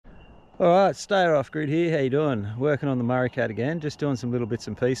All right, Stayer Off Grid here. How you doing? Working on the Maricat again, just doing some little bits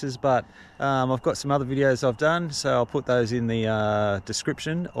and pieces, but I've got some other videos I've done, so I'll put those in the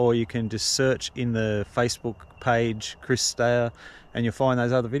description, or you can just search in the Facebook page Chris Stayer and you'll find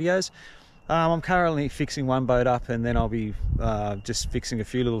those other videos. I'm currently fixing one boat up, and then I'll be just fixing a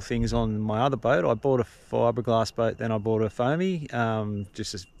few little things on my other boat. I bought a fiberglass boat, then I bought a foamy,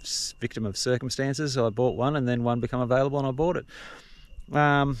 just a victim of circumstances. So I bought one, and then one became available and I bought it.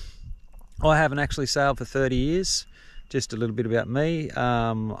 I haven't actually sailed for 30 years. Just a little bit about me.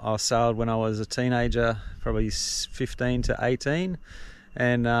 I sailed when I was a teenager, probably 15 to 18,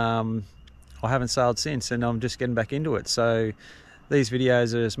 and I haven't sailed since, and I'm just getting back into it. So these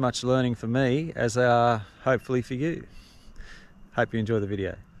videos are as much learning for me as they are hopefully for you. Hope you enjoy the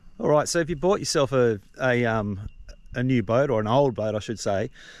video. All right, so if you bought yourself a new boat, or an old boat I should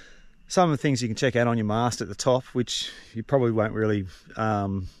say, some of the things you can check out on your mast at the top, which you probably won't really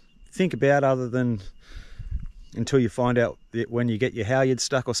think about other than until you find out when you get your halyard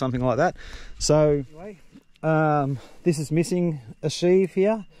stuck or something like that. So anyway, this is missing a sheath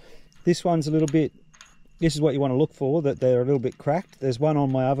here. This one's a little bit, this is what you want to look for, that they're a little bit cracked. There's one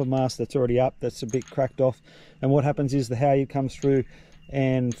on my other mast that's already up that's a bit cracked off, and what happens is the halyard comes through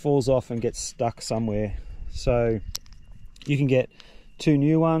and falls off and gets stuck somewhere. So you can get two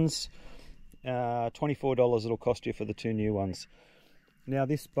new ones. $24 it'll cost you for the two new ones. Now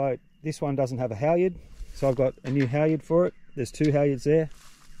this boat, this one doesn't have a halyard, so I've got a new halyard for it. There's two halyards there.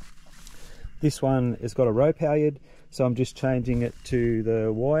 This one has got a rope halyard, so I'm just changing it to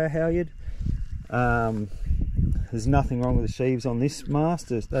the wire halyard. There's nothing wrong with the sheaves on this mast.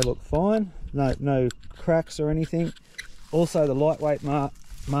 They look fine, no cracks or anything. Also the lightweight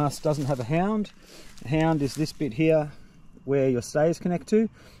mast doesn't have a hound. A hound is this bit here where your stays connect to.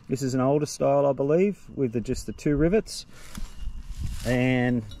 This is an older style, I believe, with just the two rivets,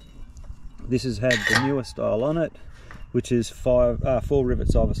 and this has had the newer style on it, which is four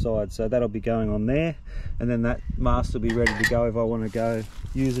rivets either side, so that'll be going on there, and then that mast will be ready to go if I want to go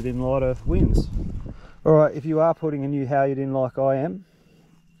use it in lighter winds. Alright, if you are putting a new halyard in like I am,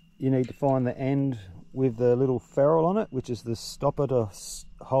 you need to find the end with the little ferrule on it, which is the stopper to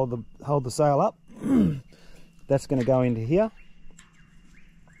hold the sail up. That's going to go into here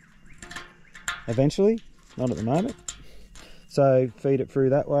eventually, not at the moment. So feed it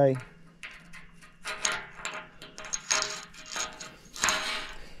through that way.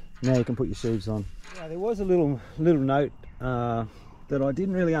 Now you can put your sheaves on. Yeah, there was a little note that I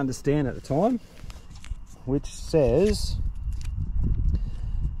didn't really understand at the time, which says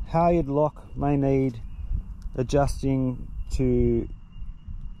halyard lock may need adjusting to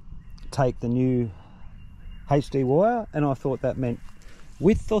take the new HD wire, and I thought that meant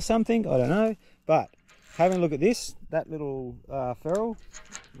width or something, I don't know. But having a look at this, that little ferrule,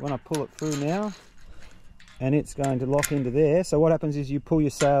 when I pull it through now, and it's going to lock into there. So what happens is you pull your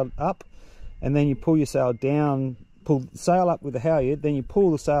sail up, and then you pull your sail down, pull the sail up with the halyard, then you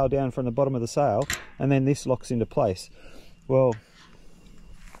pull the sail down from the bottom of the sail, and then this locks into place. Well,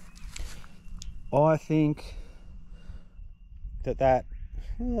 I think that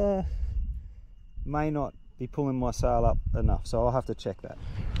may not be pulling my sail up enough, so I'll have to check that.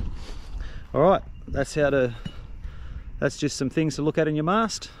 All right, that's just some things to look at in your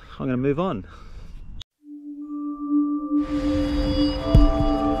mast. I'm going to move on.